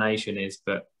destination is,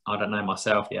 but I don't know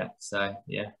myself yet. So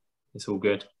yeah, it's all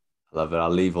good. Love it. I'll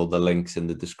leave all the links in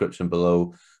the description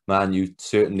below. Man, you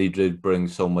certainly did bring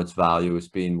so much value. It's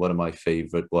been one of my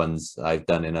favorite ones I've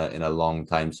done in a long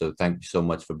time. So thank you so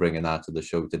much for bringing that to the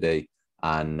show today.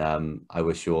 And I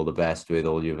wish you all the best with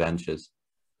all your ventures.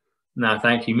 No,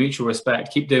 thank you. Mutual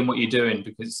respect. Keep doing what you're doing,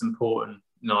 because it's important.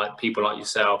 You know, like people like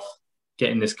yourself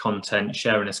getting this content,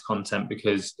 sharing this content,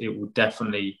 because it will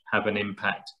definitely have an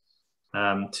impact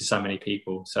to so many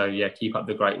people. So yeah, keep up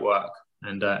the great work,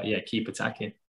 and yeah, keep attacking.